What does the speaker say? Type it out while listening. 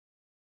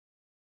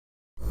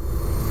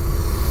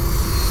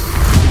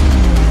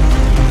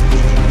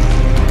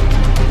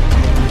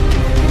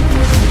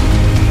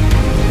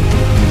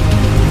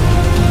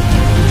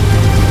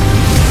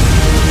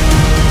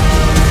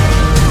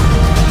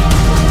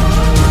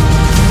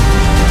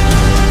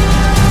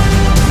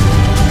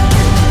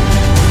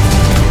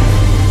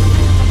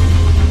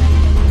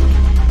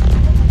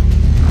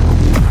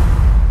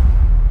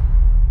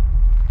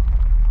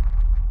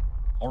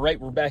right,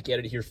 we're back at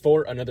it here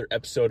for another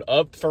episode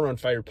of Farm on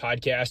Fire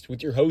podcast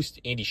with your host,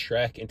 Andy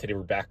Schreck, and today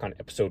we're back on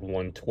episode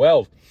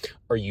 112.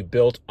 Are you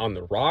built on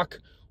the rock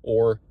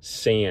or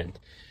sand?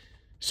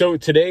 So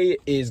today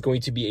is going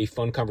to be a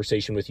fun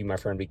conversation with you, my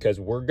friend, because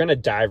we're going to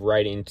dive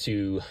right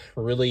into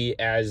really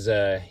as,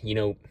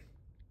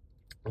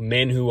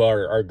 men who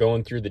are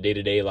going through the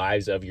day-to-day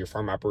lives of your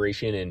farm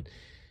operation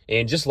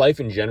and just life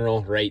in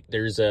general, right?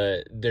 There's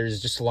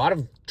just a lot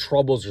of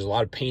troubles. There's a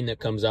lot of pain that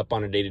comes up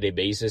on a day-to-day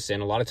basis.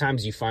 And a lot of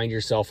times you find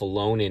yourself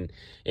alone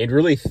and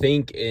really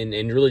think and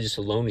really just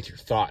alone with your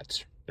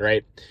thoughts,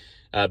 right?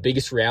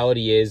 Biggest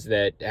reality is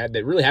that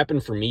really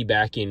happened for me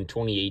back in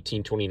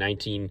 2018,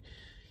 2019,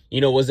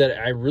 was that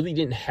I really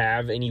didn't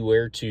have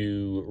anywhere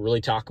to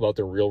really talk about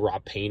the real raw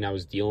pain I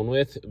was dealing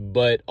with,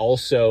 but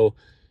also,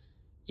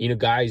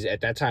 guys,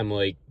 at that time,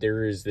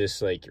 there is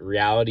this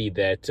reality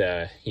that,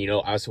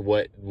 us,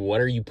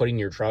 what are you putting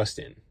your trust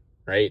in,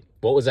 right?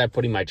 What was I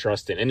putting my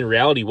trust in? And the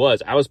reality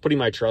was I was putting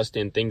my trust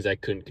in things I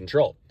couldn't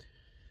control.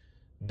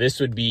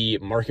 This would be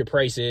market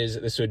prices.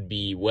 This would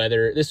be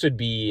weather. This would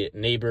be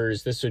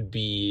neighbors. This would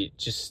be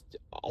just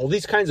all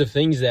these kinds of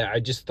things that I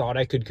just thought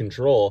I could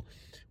control.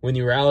 When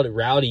the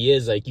reality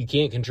is you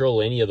can't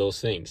control any of those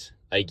things.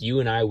 You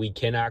and I, we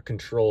cannot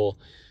control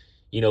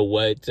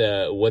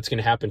what's going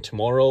to happen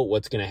tomorrow,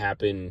 what's going to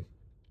happen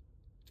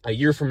a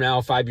year from now,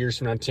 5 years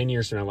from now, 10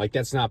 years from now.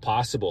 That's not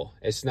possible.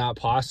 It's not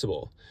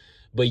possible.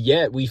 But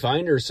yet we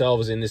find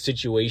ourselves in the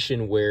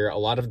situation where a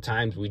lot of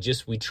times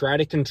we try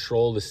to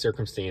control the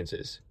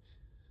circumstances,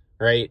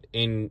 right?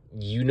 And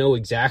you know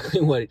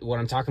exactly what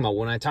I'm talking about.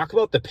 When I talk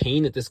about the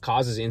pain that this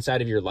causes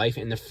inside of your life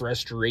and the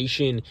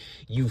frustration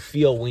you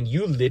feel when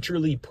you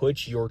literally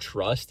put your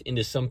trust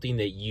into something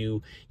that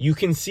you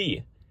can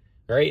see,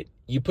 right?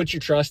 You put your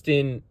trust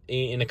in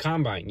a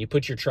combine. You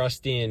put your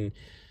trust in,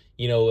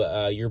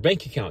 your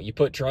bank account. You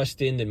put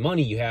trust in the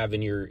money you have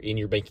in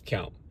your bank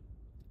account.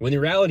 When the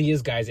reality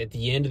is, guys, at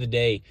the end of the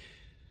day,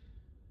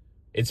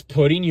 it's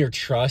putting your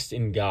trust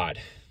in God,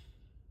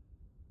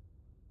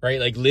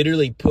 right?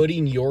 Literally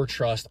putting your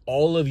trust,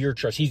 all of your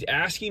trust. He's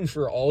asking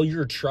for all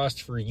your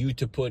trust for you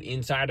to put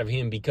inside of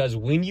him, because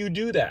when you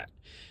do that,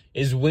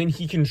 is when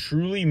he can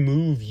truly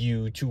move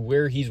you to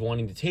where he's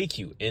wanting to take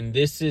you. And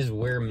this is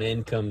where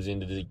men comes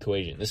into the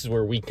equation. This is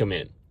where we come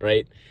in,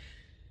 right?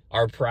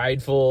 Our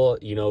prideful,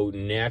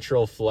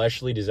 natural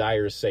fleshly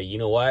desires say, you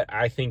know what?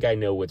 I think I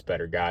know what's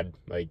better, God.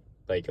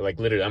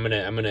 Literally, I'm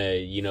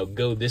gonna,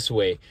 go this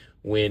way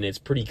when it's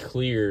pretty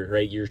clear,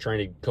 right? You're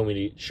trying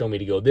to show me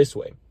to go this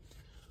way.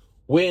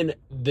 When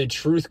the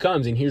truth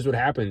comes, and here's what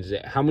happens.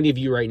 How many of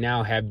you right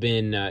now have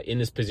been in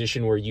this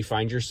position where you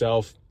find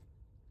yourself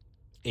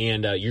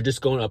and you're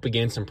just going up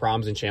against some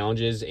problems and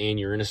challenges, and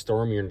you're in a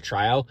storm, you're in a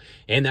trial,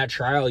 and that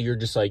trial, you're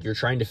just you're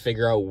trying to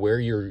figure out where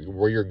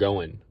you're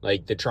going.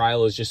 The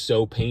trial is just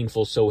so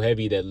painful, so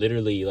heavy that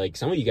literally,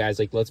 some of you guys,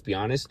 let's be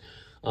honest,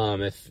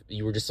 if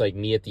you were just like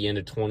me at the end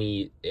of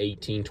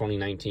 2018,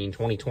 2019,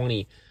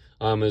 2020,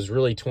 it was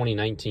really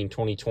 2019,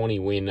 2020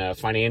 when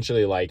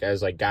financially, I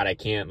was like, God, I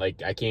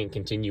can't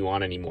continue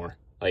on anymore.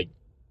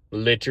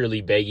 Literally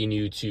begging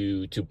you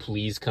to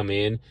please come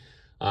in.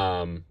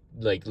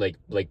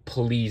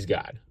 Please,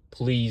 God,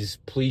 please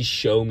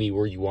show me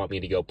where you want me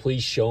to go.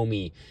 Please show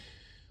me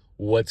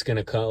what's going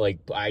to come.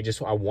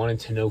 I wanted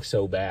to know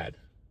so bad.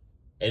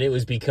 And it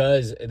was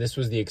because this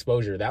was the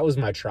exposure. That was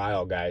my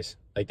trial, guys.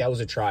 That was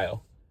a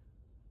trial.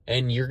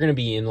 And you're going to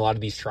be in a lot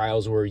of these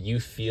trials where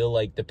you feel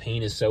like the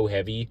pain is so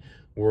heavy,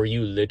 where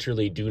you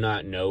literally do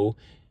not know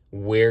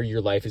where your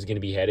life is going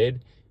to be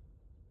headed.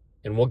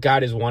 And what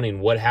God is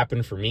wanting, what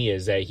happened for me,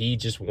 is that he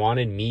just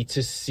wanted me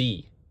to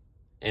see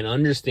and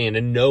understand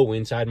and know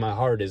inside my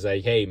heart is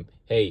hey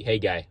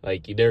guy,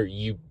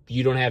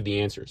 you don't have the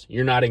answers.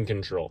 You're not in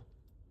control,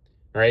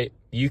 right?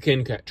 You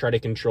can try to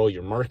control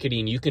your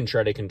marketing. You can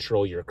try to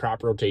control your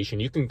crop rotation.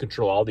 You can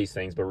control all these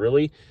things, but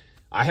really,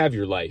 I have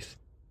your life.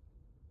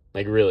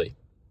 Really.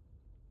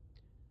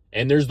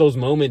 And there's those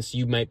moments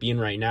you might be in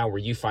right now where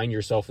you find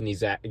yourself in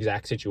the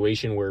exact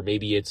situation where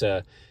maybe it's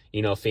a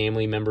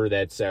family member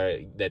that's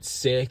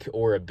sick,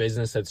 or a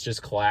business that's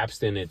just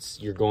collapsed, and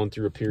you're going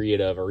through a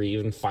period of, or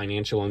even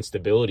financial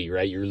instability,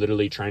 right? You're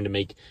literally trying to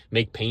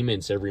make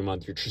payments every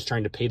month. You're just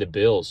trying to pay the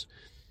bills,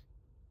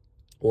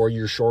 or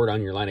you're short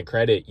on your line of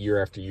credit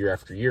year after year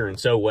after year. And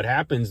so what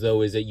happens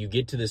though is that you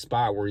get to this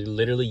spot where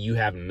literally you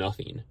have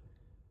nothing.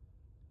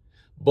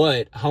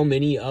 But how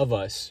many of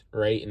us,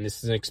 right, and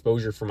this is an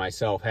exposure for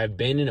myself, have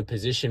been in a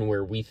position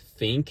where we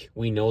think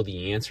we know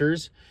the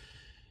answers,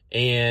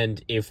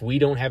 and if we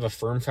don't have a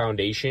firm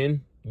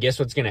foundation, guess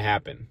what's going to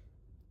happen?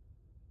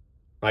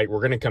 We're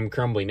going to come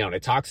crumbling down.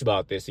 It talks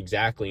about this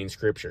exactly in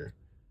Scripture,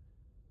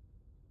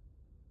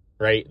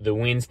 right? The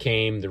winds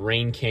came, the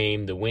rain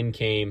came, the wind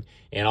came,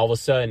 and all of a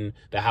sudden,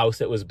 the house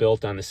that was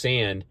built on the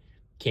sand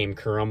came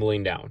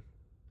crumbling down.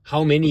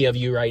 How many of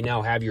you right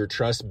now have your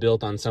trust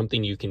built on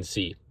something you can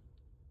see?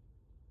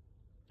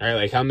 All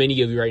right, how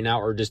many of you right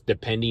now are just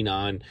depending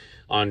on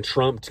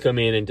Trump to come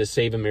in and to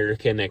save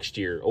America next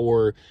year,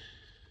 or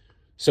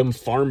some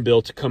farm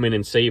bill to come in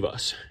and save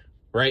us,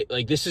 right?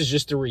 Like, this is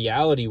just a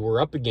reality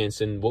we're up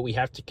against. And what we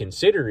have to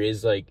consider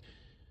is like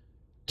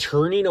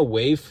turning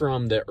away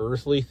from the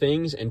earthly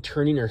things and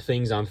turning our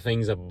things on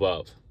things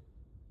above.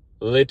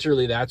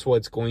 Literally, that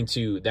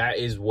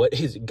is what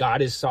is.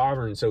 God is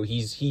sovereign, so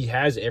he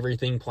has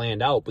everything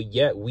planned out, but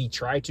yet we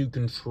try to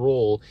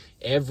control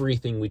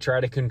everything. We try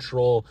to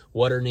control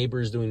what our neighbor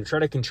is doing. We try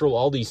to control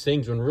all these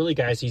things when really,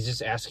 guys, he's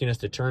just asking us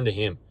to turn to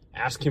him.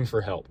 Ask him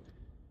for help.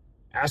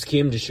 Ask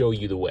him to show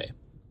you the way.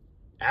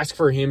 Ask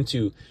for him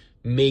to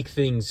make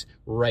things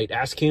right.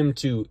 Ask him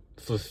to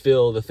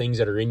fulfill the things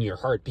that are in your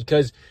heart,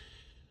 because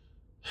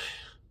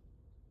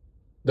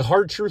the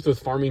hard truth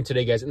with farming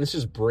today, guys, and this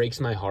just breaks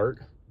my heart,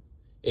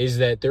 is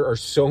that there are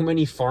so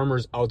many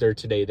farmers out there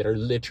today that are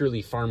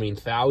literally farming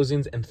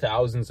thousands and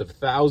thousands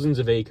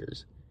of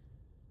acres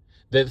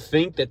that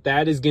think that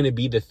that is going to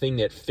be the thing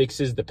that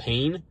fixes the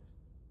pain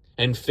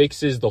and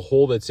fixes the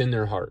hole that's in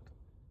their heart.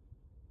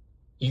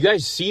 You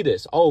guys see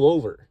this all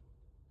over.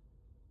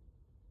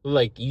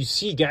 Like, you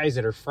see guys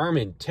that are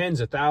farming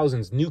tens of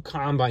thousands, new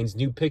combines,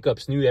 new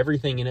pickups, new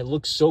everything, and it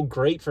looks so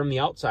great from the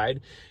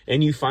outside,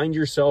 and you find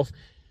yourself,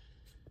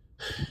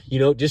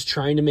 just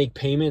trying to make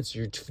payments.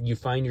 You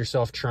find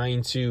yourself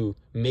trying to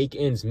make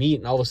ends meet,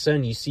 and all of a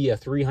sudden you see a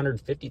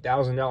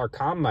 $350,000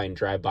 combine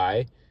drive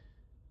by,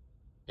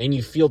 and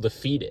you feel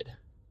defeated.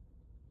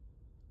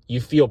 You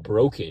feel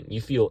broken.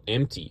 You feel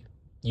empty.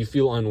 You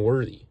feel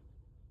unworthy.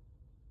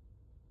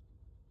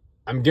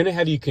 I'm going to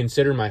have you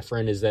consider, my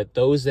friend, is that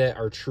those that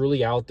are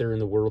truly out there in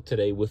the world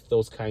today with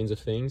those kinds of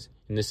things,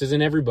 and this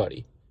isn't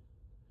everybody,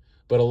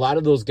 but a lot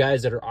of those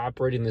guys that are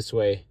operating this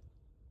way,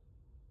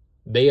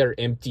 they are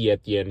empty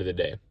at the end of the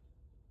day.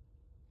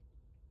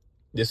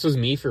 This was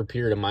me for a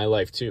period of my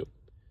life too.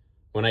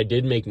 When I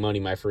did make money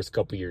my first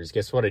couple years,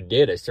 guess what I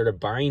did? I started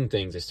buying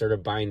things. I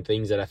started buying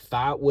things that I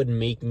thought would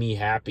make me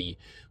happy,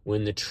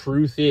 when the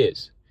truth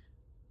is,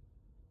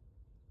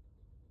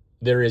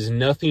 there is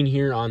nothing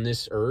here on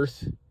this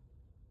earth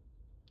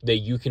that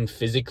you can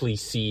physically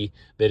see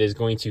that is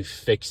going to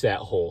fix that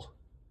hole,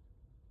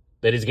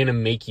 that is going to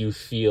make you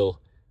feel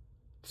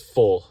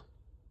full.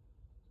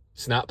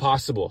 It's not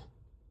possible.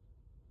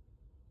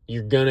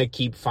 You're going to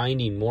keep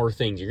finding more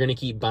things. You're going to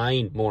keep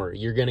buying more.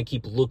 You're going to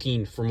keep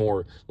looking for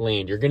more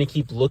land. You're going to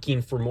keep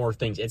looking for more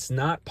things. It's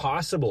not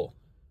possible.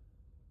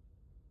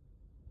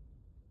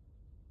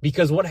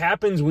 Because what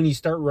happens when you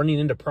start running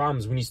into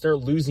problems, when you start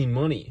losing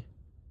money?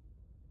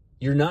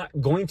 You're not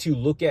going to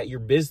look at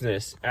your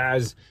business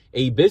as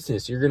a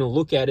business. You're going to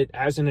look at it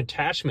as an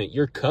attachment.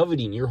 You're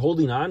coveting. You're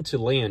holding on to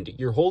land.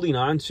 You're holding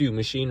on to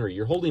machinery.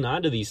 You're holding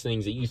on to these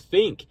things that you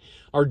think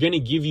are going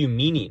to give you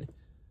meaning.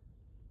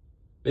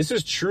 This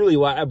is truly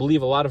why I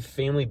believe a lot of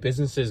family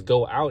businesses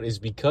go out, is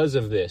because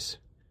of this.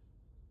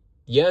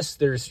 Yes,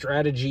 there's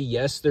strategy.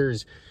 Yes,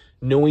 there's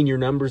knowing your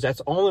numbers. That's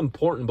all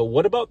important. But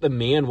what about the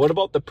man? What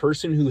about the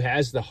person who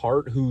has the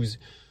heart,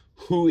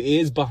 who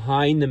is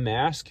behind the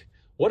mask?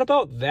 What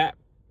about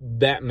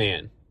that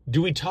man?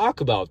 Do we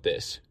talk about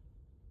this?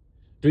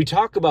 Do we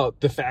talk about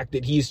the fact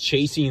that he's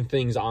chasing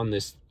things on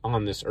this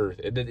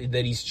earth,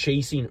 that he's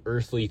chasing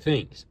earthly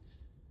things?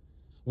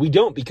 We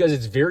don't, because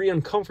it's very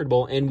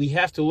uncomfortable, and we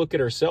have to look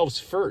at ourselves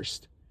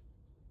first.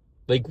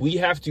 Like, we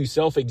have to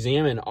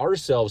self-examine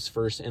ourselves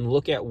first and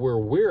look at where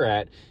we're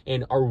at,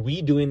 and are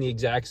we doing the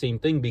exact same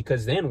thing?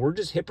 Because then we're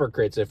just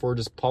hypocrites if we're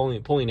just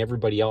pulling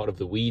everybody out of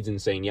the weeds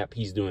and saying, yep,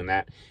 he's doing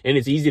that. And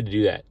it's easy to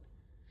do that.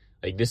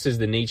 Like, this is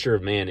the nature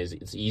of man, is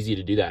it's easy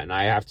to do that. And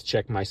I have to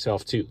check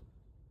myself too.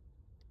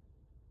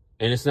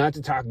 And it's not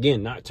to talk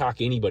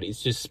anybody.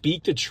 It's just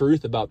speak the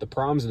truth about the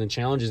problems and the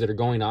challenges that are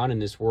going on in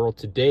this world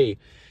today,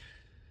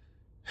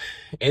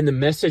 and the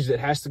message that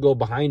has to go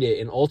behind it,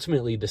 and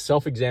ultimately the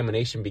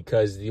self-examination,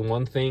 because the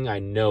one thing I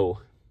know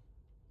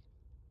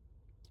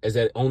is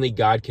that only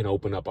God can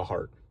open up a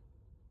heart.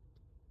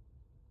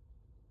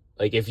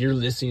 Like, if you're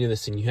listening to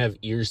this and you have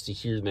ears to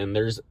hear, then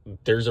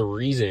there's a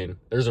reason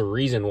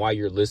why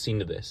you're listening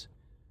to this.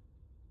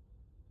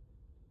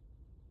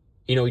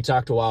 We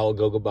talked a while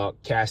ago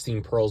about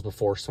casting pearls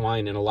before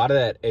swine, and a lot of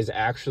that is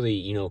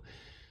actually,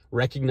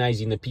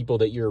 recognizing the people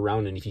that you're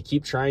around. And if you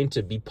keep trying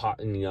to be,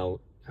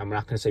 I'm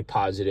not going to say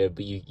positive,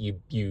 but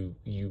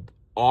you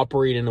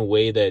operate in a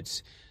way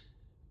that's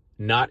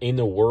not in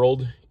the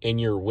world, and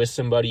you're with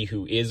somebody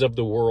who is of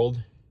the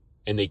world,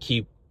 and they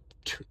keep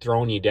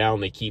throwing you down,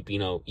 they keep,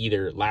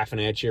 either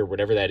laughing at you or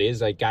whatever that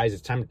is, like, guys,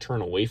 it's time to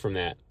turn away from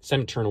that. It's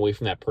time to turn away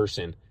from that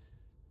person.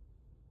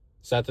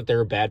 It's not that they're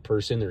a bad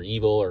person, they're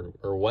evil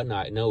or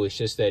whatnot. No, it's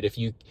just that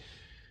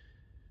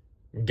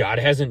God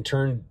hasn't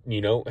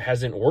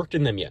hasn't worked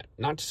in them yet.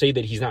 Not to say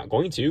that he's not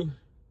going to,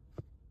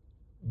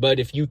 but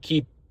if you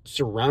keep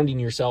surrounding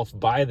yourself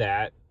by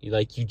that,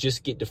 you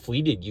just get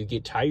depleted, you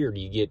get tired,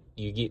 you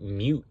get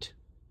mute.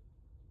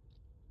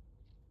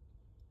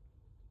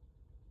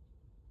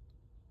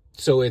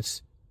 So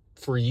it's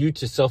for you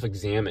to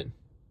self-examine.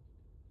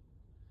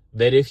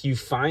 That if you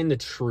find the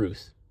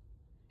truth,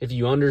 if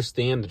you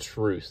understand the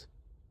truth,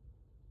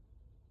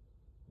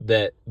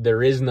 that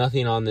there is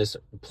nothing on this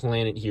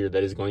planet here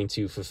that is going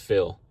to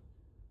fulfill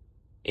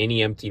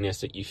any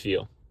emptiness that you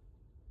feel,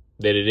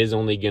 that it is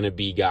only going to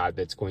be God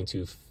that's going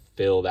to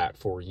fill that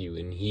for you,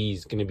 and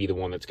he's going to be the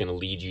one that's going to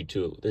lead you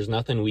to it. There's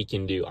nothing we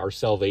can do. Our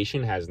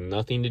salvation has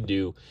nothing to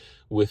do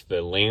with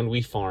the land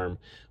we farm,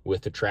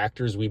 with the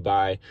tractors we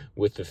buy,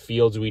 with the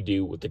fields we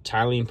do, with the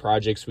tiling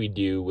projects we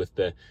do, with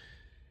the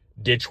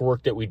ditch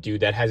work that we do.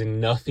 That has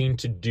nothing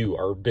to do.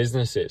 Our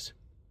businesses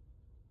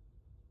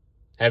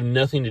have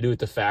nothing to do with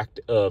the fact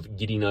of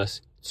getting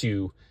us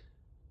to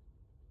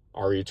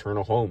our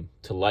eternal home,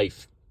 to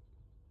life.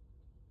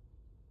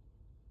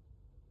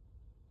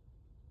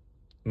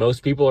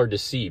 Most people are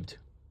deceived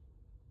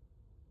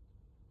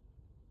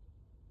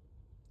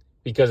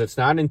because it's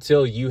not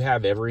until you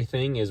have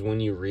everything is when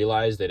you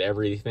realize that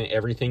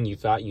everything you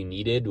thought you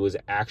needed was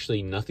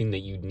actually nothing that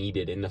you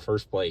needed in the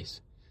first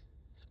place.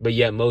 But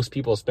yet most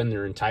people spend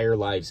their entire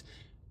lives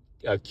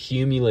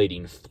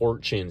accumulating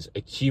fortunes,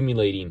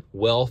 accumulating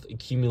wealth,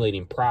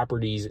 accumulating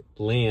properties,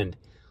 land,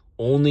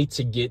 only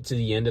to get to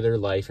the end of their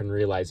life and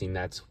realizing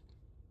that's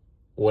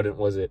what it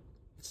was.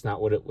 It's not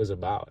what it was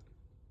about.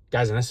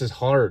 Guys, and this is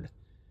hard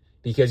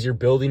because you're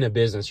building a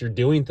business, you're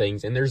doing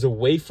things, and there's a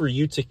way for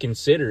you to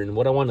consider. And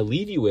what I want to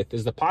leave you with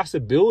is the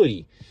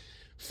possibility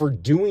for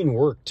doing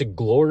work to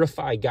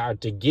glorify God,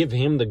 to give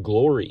him the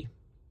glory,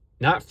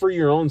 not for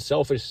your own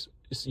selfish,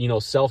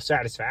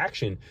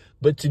 self-satisfaction,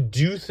 but to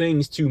do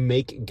things to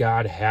make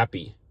God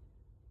happy,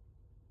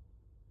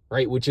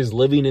 right? Which is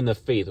living in the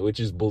faith, which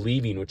is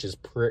believing, which is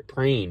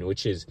praying,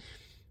 which is,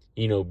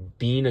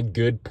 being a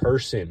good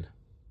person,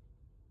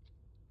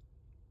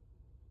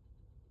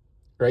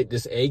 right?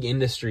 This egg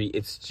industry,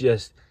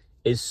 it's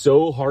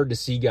so hard to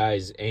see,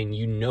 guys. And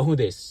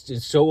this,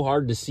 it's so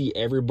hard to see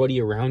everybody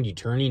around you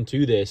turning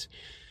to this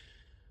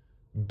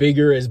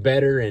bigger is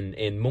better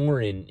and more.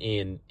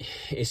 And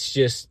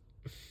it's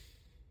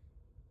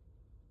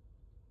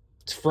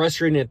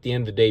frustrating at the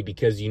end of the day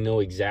because you know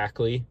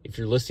exactly, if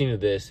you're listening to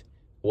this,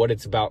 what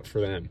it's about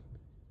for them.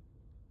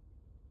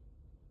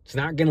 It's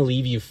not going to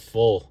leave you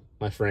full,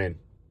 my friend.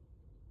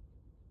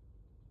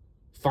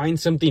 Find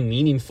something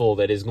meaningful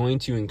that is going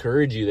to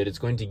encourage you, that it's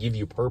going to give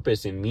you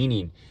purpose and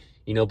meaning,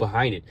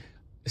 behind it.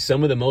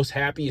 Some of the most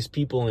happiest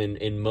people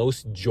and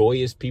most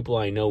joyous people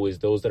I know is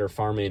those that are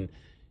farming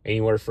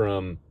anywhere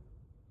from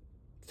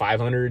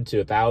 500 to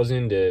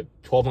 1,000 to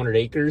 1,200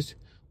 acres,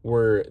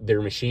 where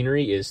their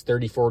machinery is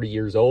 30, 40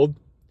 years old.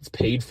 It's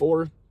paid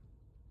for.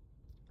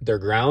 Their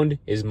ground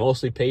is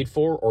mostly paid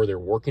for, or they're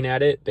working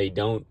at it. They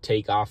don't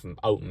take out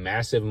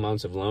massive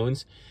amounts of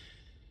loans,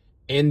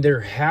 and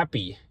they're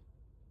happy.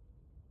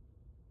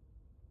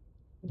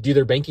 Do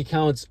their bank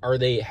accounts, are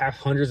they have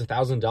hundreds of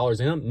thousands of dollars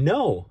in them?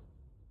 No.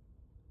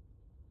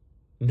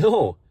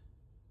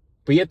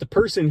 But yet the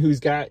person who's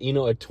got,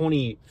 a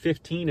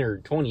 2015 or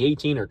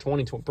 2018 or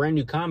 2020 brand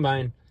new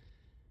combine,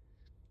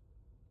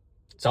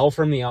 it's all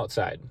from the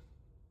outside.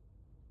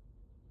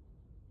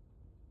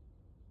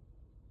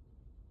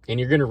 And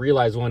you're going to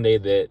realize one day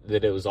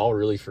that it was all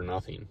really for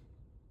nothing.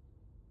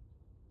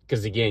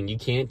 Because again, you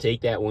can't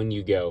take that when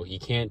you go. You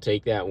can't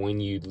take that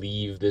when you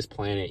leave this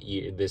planet,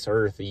 this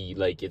earth.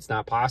 It's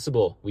not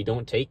possible. We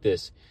don't take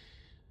this.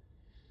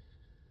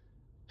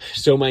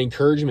 So my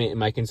encouragement and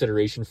my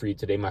consideration for you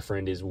today, my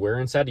friend, is where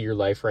inside of your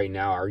life right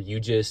now are you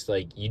just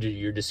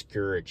you're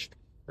discouraged,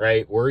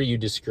 right? Where are you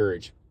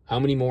discouraged? How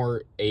many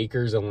more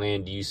acres of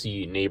land do you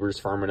see neighbors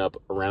farming up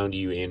around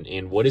you?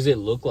 And what does it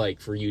look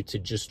like for you to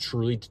just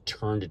truly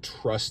turn to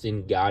trust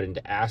in God and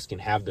to ask and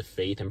have the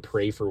faith and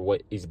pray for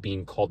what is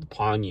being called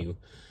upon you?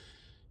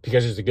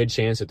 Because there's a good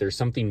chance that there's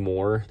something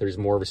more. There's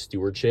more of a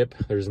stewardship.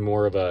 There's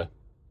more of a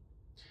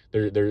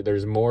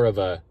there's more of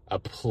a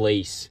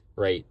place,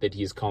 right, that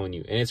he's calling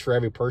you. And it's for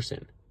every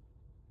person.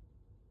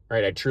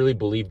 Right? I truly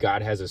believe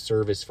God has a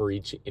service for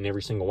each and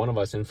every single one of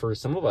us. And for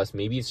some of us,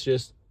 maybe it's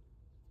just,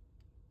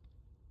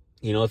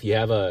 if you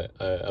have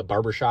a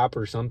barbershop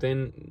or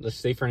something, let's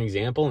say for an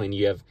example, and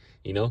you have,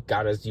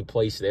 God has you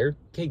placed there.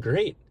 Okay,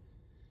 great.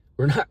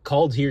 We're not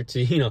called here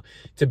to,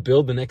 to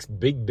build the next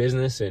big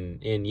business.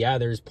 And yeah,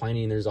 there's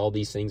planning, there's all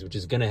these things, which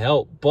is going to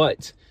help.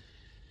 But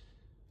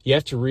you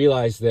have to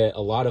realize that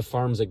a lot of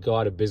farms that go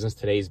out of business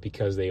today is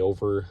because they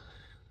overdo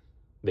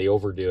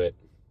it.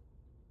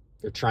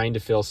 They're trying to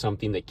fill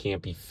something that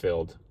can't be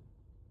filled.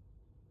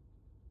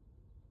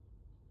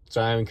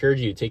 So I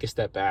encourage you to take a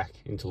step back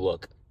and to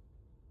look,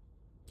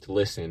 to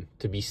listen,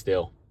 to be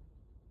still.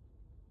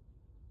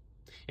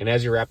 And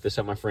as you wrap this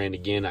up, my friend,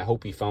 again, I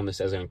hope you found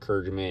this as an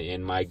encouragement.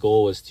 And my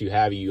goal is to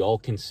have you all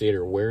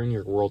consider, where in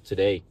your world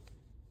today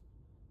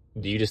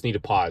do you just need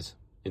to pause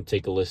and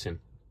take a listen?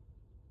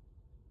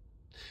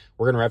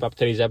 We're going to wrap up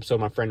today's episode,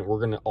 my friend. We're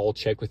going to all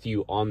check with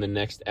you on the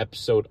next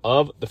episode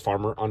of the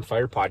Farmer on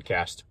Fire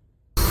podcast.